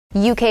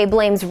UK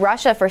blames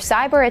Russia for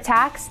cyber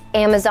attacks,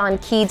 Amazon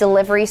key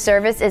delivery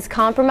service is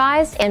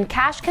compromised, and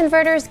Cash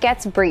Converters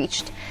gets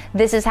breached.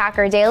 This is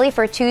Hacker Daily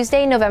for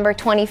Tuesday, November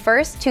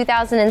 21st,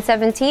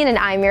 2017, and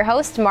I'm your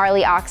host,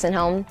 Marley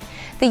Oxenholm.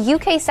 The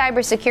UK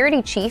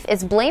cybersecurity chief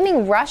is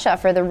blaming Russia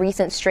for the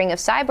recent string of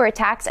cyber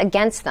attacks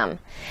against them.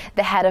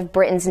 The head of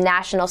Britain's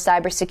National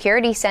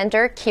Cybersecurity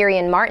Centre,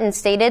 Kieran Martin,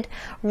 stated,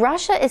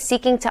 "Russia is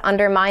seeking to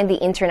undermine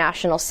the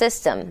international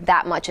system.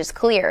 That much is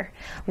clear.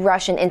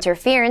 Russian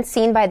interference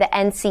seen by the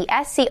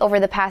NCSC over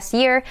the past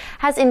year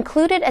has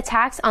included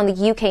attacks on the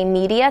UK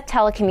media,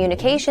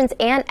 telecommunications,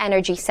 and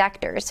energy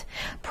sectors."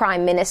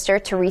 Prime Minister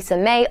Theresa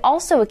May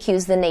also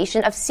accused the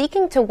nation of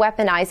seeking to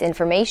weaponize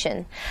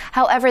information.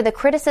 However, the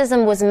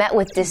criticism was met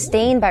with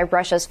disdain by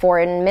Russia's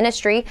foreign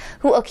ministry,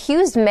 who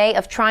accused May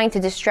of trying to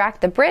distract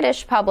the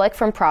British public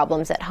from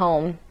problems at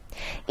home.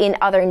 In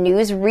other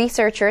news,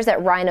 researchers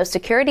at Rhino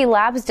Security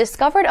Labs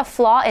discovered a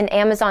flaw in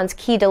Amazon's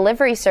key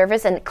delivery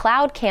service and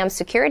CloudCam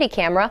security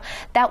camera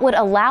that would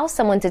allow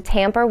someone to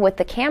tamper with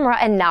the camera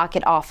and knock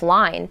it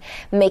offline,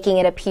 making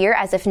it appear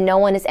as if no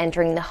one is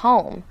entering the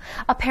home.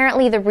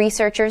 Apparently, the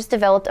researchers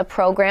developed a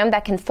program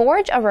that can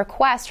forge a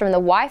request from the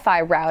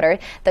Wi-Fi router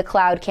the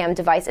CloudCam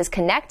device is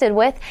connected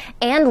with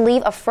and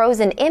leave a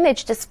frozen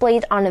image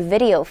displayed on a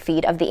video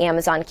feed of the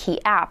Amazon Key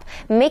app,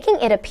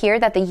 making it appear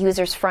that the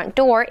user's front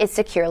door is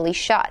securely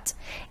shut.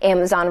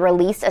 Amazon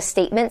released a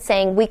statement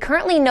saying, "We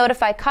currently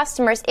notify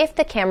customers if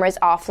the camera is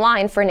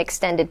offline for an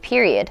extended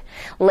period.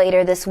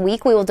 Later this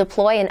week, we will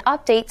deploy an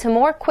update to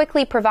more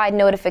quickly provide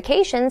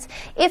notifications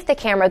if the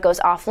camera goes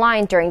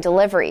offline during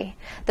delivery.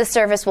 The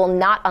service will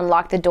not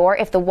unlock the door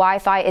if the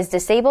Wi-Fi is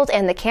disabled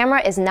and the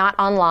camera is not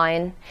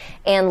online."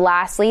 And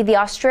lastly, the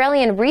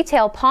Australian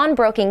retail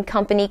pawnbroking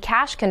company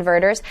Cash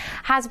Converters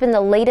has been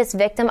the latest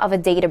victim of a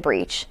data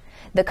breach.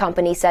 The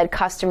company said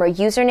customer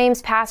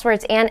usernames,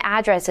 passwords, and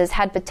addresses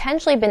had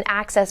potentially been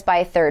accessed by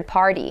a third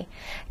party.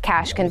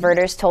 Cash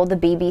Converters told the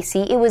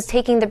BBC it was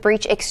taking the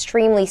breach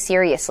extremely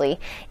seriously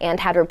and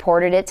had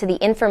reported it to the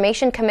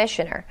Information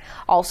Commissioner,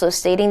 also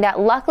stating that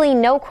luckily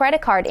no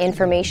credit card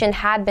information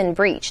had been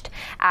breached,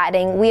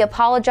 adding, "We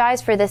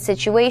apologize for this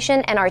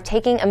situation and are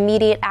taking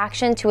immediate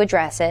action to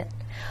address it."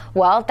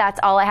 Well, that's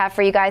all I have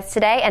for you guys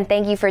today, and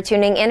thank you for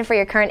tuning in for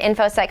your current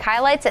InfoSec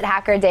highlights at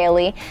Hacker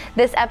Daily.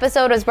 This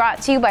episode was brought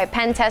to you by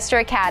Pen Tester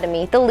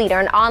Academy, the leader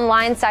in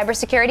online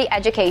cybersecurity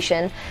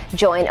education.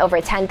 Join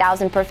over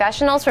 10,000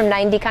 professionals from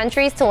 90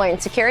 countries to learn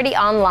security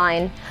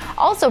online.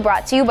 Also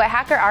brought to you by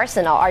Hacker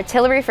Arsenal,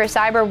 artillery for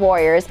cyber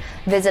warriors.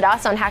 Visit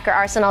us on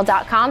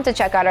hackerarsenal.com to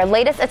check out our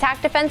latest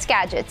attack defense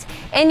gadgets,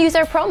 and use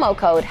our promo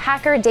code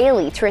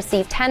HackerDaily to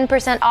receive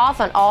 10% off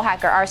on all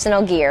Hacker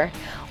Arsenal gear.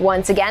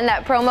 Once again,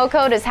 that promo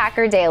code is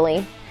Hacker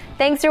Daily.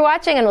 Thanks for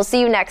watching, and we'll see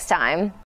you next time.